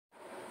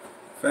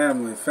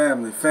Family,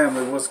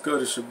 what's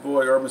good? It's your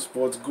boy, Urban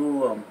Sports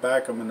Guru. I'm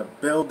back, I'm in the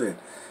building.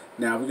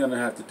 Now, we're going to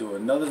have to do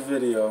another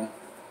video,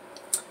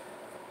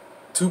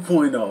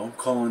 2.0,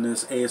 calling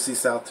this AFC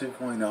South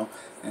 2.0,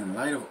 in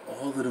light of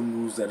all of the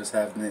moves that has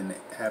happened in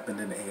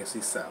the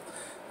AFC South.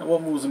 Now,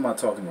 what moves am I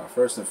talking about?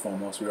 First and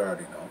foremost, we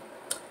already know.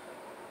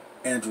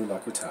 Andrew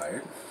Luck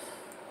retired.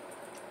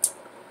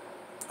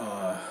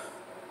 For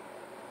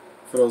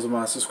those of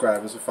my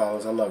subscribers and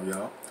followers, I love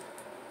y'all.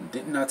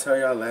 Didn't I tell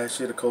y'all last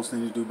year the Colts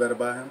need to do better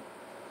by him?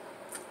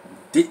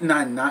 Didn't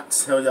I not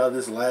tell y'all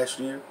this last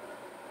year?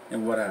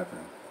 And what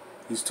happened?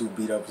 He's too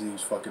beat up because he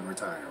was fucking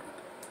retiring.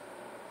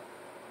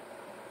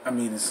 I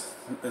mean,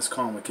 it's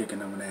karma kicking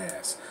them in the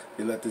ass.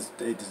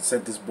 They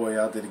sent this boy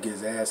out there to get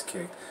his ass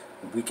kicked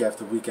week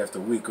after week after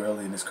week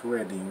early in his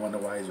career. Do you wonder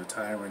why he's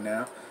retiring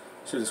now?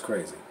 Shit is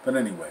crazy. But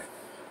anyway.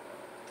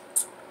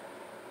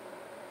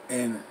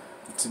 And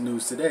to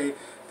news today,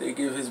 they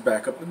give his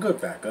backup a good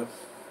backup.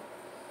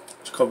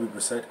 Jacoby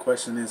Brissett.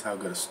 Question is how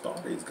good a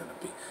starter he's going to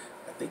be.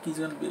 I think he's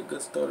going to be a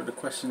good starter. The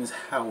question is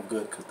how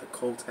good, because the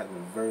Colts have a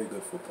very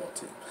good football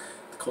team.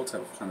 The Colts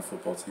have a kind of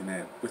football team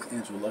that, with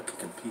Andrew Luck, can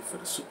compete for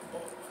the Super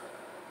Bowl.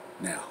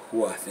 Now,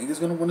 who I think is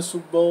going to win the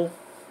Super Bowl,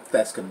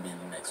 that's going to be in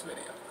the next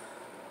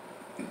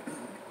video.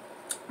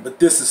 But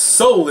this is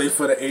solely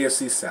for the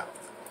AFC South.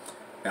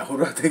 Now, who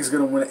do I think is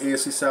going to win the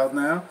AFC South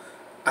now?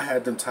 I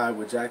had them tied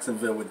with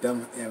Jacksonville, with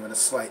them having a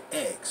slight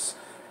edge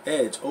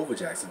over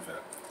Jacksonville.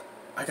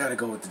 I got to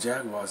go with the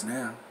Jaguars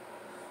now.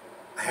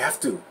 I have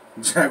to.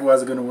 The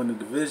Jaguars are going to win the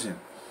division.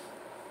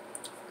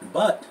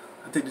 But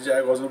I think the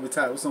Jaguars are going to be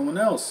tied with someone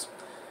else.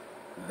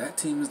 That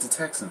team is the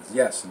Texans.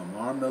 Yes,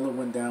 Lamar Miller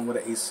went down with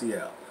an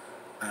ACL.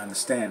 I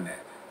understand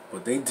that.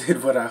 But they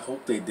did what I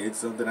hoped they did,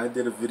 something I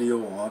did a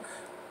video on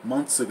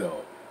months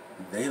ago.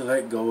 They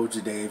let go of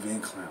Jadeveon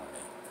Clowney.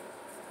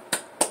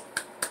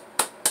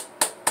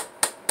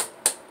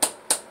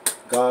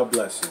 God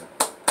bless you.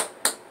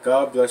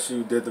 God bless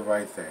you, did the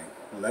right thing.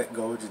 Let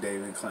go of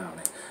Jadeveon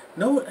Clowney.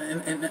 No,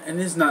 and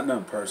it's not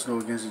nothing personal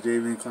against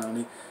Jadeveon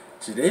Clowney.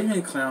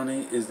 Jadeveon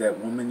Clowney is that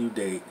woman you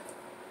date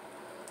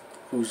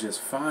who's just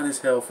fine as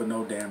hell for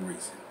no damn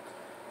reason.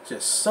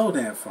 Just so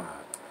damn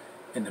fine.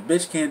 And the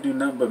bitch can't do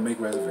nothing but make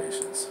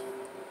reservations.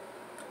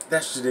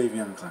 That's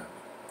Jadeveon Clowney.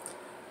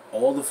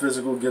 All the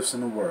physical gifts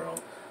in the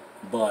world,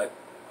 but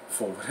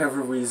for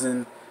whatever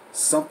reason,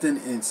 something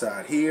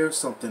inside here,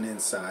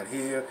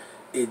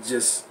 it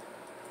just...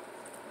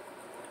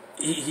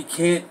 He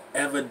can't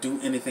ever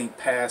do anything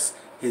past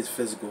his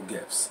physical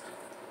gifts.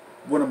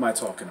 What am I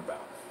talking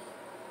about?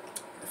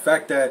 The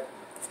fact that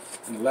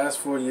in the last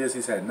 4 years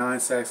he's had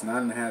 9 sacks,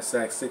 9.5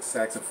 sacks, 6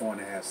 sacks, and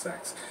 4.5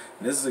 sacks.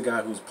 And this is a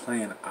guy who's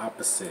playing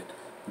opposite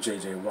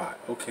J.J. Watt.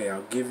 Okay,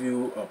 I'll give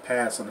you a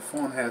pass on the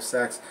 4.5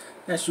 sacks.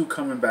 That's you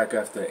coming back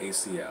after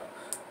ACL.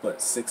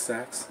 But 6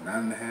 sacks,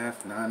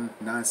 9.5,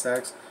 9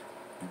 sacks,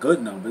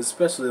 good numbers,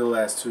 especially the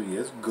last 2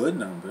 years, good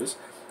numbers.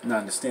 And I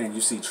understand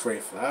you see Trey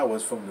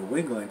Flowers from New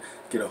England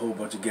get a whole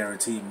bunch of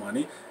guaranteed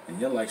money, and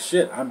you're like,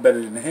 shit, I'm better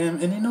than him.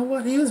 And you know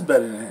what? He is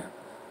better than him.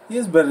 He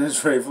is better than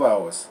Trey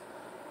Flowers.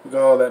 We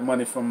got all that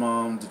money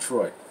from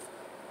Detroit.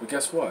 But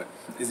guess what?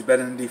 Is he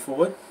better than D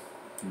Ford?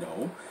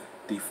 No.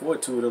 D Ford,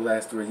 2 of the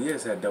last 3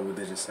 years, had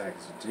double-digit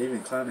sacks.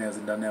 Jadeveon Clowney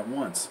hasn't done that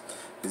once.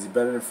 Is he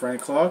better than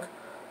Frank Clark?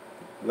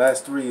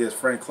 Last 3 years,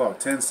 Frank Clark,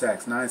 10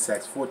 sacks, 9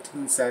 sacks,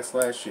 14 sacks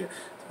last year.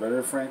 Is he better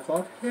than Frank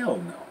Clark? Hell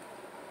no.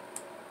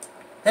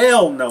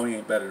 Hell no, he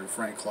ain't better than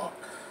Frank Clark.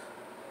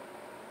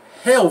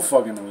 Hell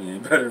fucking no, he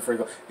ain't better than Frank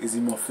Clark. Is he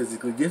more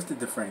physically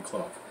gifted than Frank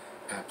Clark?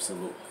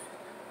 Absolutely.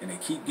 And they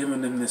keep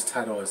giving him this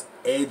title as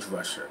edge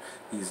rusher.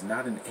 He's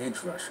not an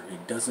edge rusher. He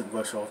doesn't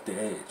rush off the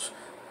edge.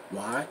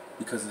 Why?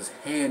 Because his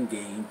hand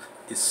game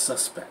is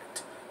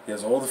suspect. He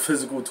has all the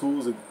physical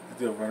tools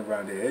to run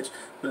around the edge,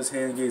 but his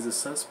hand game is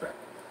suspect.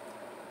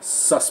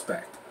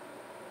 Suspect.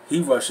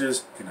 He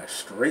rushes in a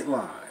straight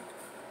line.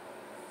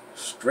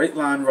 Straight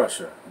line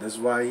rusher. This is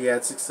why he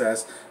had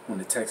success when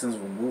the Texans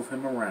would move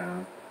him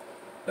around,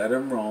 let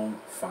him roam,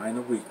 find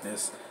a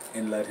weakness,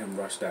 and let him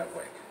rush that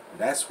way.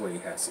 That's where he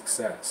had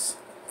success.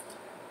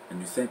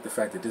 And you think the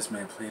fact that this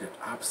man played it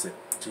opposite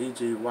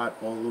J.J. Watt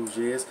all those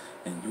years,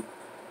 and you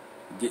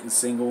getting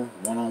single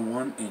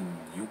one-on-one, and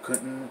you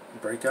couldn't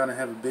break out and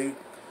have a big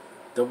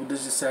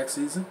double-digit sack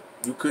season?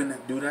 You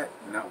couldn't do that?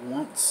 Not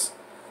once.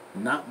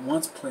 Not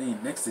once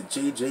playing next to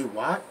J.J.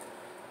 Watt?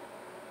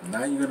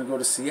 Now you're going to go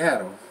to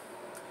Seattle.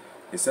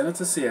 They sent him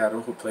to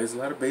Seattle, who plays a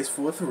lot of base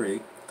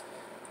 4-3.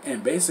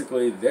 And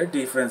basically, their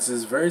defense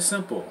is very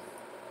simple.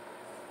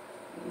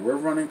 We're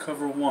running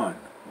cover 1.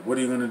 What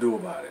are you going to do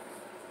about it?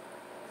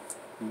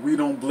 We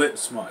don't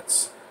blitz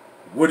much.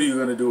 What are you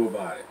going to do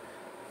about it?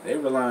 They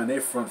rely on their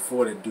front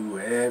 4 to do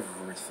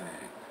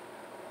everything.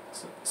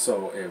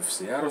 So if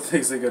Seattle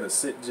thinks they're going to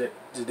sit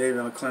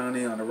Jadeveon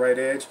Clowney on the right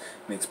edge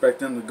and expect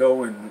them to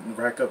go and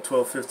rack up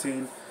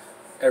 12-15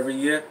 every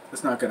year,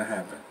 it's not going to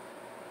happen.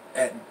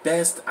 At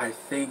best, I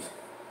think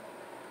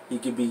he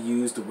could be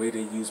used the way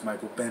they use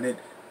Michael Bennett,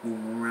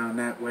 moving around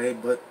that way,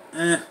 but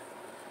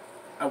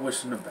I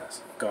wish him the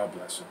best. God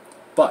bless him.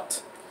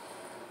 But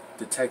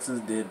the Texans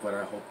did what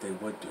I hoped they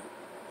would do.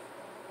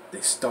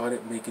 They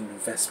started making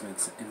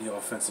investments in the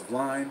offensive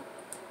line,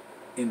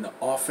 in the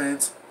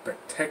offense.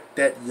 Protect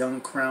that young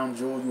crown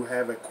jewel you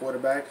have at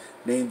quarterback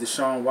named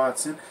Deshaun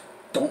Watson.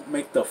 Don't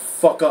make the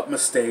fuck up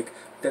mistake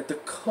that the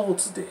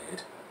Colts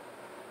did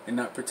in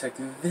not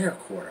protecting their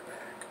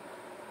quarterback.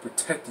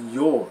 Protect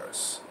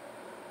yours.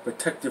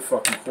 Protect your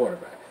fucking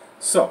quarterback.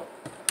 So,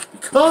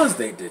 because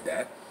they did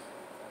that,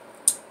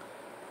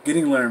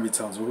 getting Laremy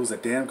Tunsil, who's a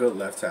damn good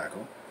left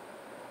tackle,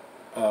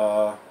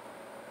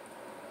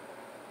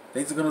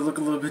 things are going to look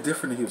a little bit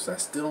different in Houston. I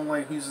still don't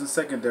like Houston's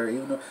secondary,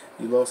 even though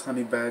you lost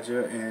Honey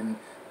Badger and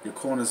your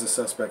corner's a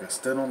suspect. I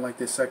still don't like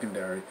their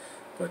secondary.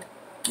 But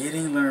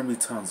getting Laremy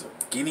Tunsil,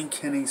 getting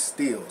Kenny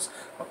Stills,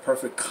 a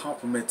perfect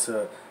complement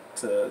to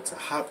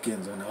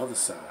Hopkins on the other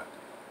side.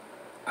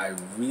 I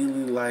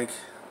really like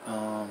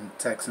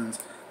Texans.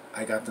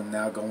 I got them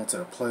now going to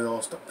the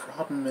playoffs. The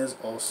problem is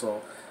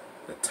also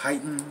the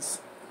Titans.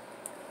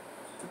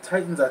 The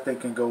Titans, I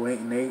think, can go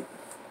 8-8.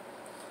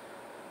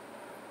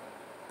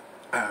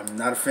 I'm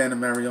not a fan of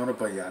Mariota,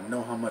 but yeah, I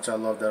know how much I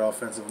love that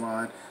offensive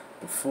line.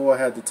 Before I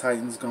had the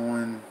Titans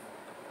going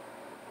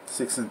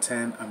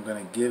 6-10, I'm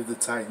gonna give the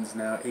Titans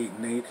now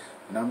 8-8,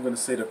 and I'm gonna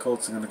say the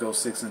Colts are gonna go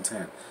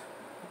 6-10.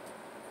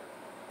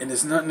 And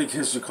it's nothing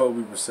against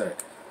Jacoby Brissett.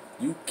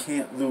 You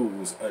can't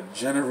lose a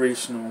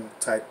generational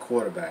type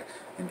quarterback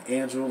in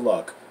Andrew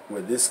Luck,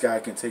 where this guy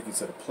can take you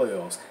to the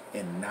playoffs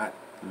and not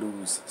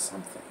lose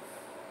something.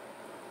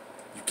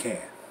 You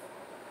can.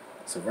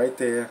 So right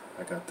there,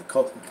 I got the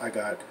Colts. I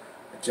got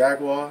the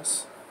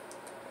Jaguars,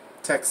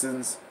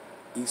 Texans,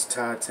 each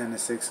tied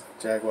 10-6.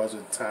 Jaguars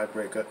with a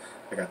tiebreaker.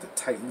 I got the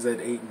Titans at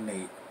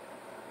 8-8,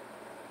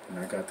 and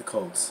I got the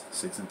Colts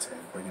 6-10,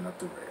 bringing up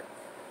the rear.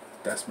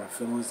 That's my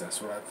feelings.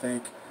 That's what I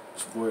think.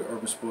 It's your boy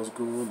Urban Sports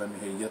Guru. Let me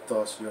hear your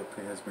thoughts, your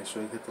opinions. Make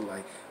sure you hit the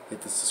like,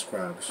 hit the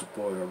subscribe. It's your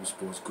boy Urban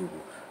Sports Guru.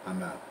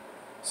 I'm out.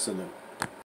 Salute.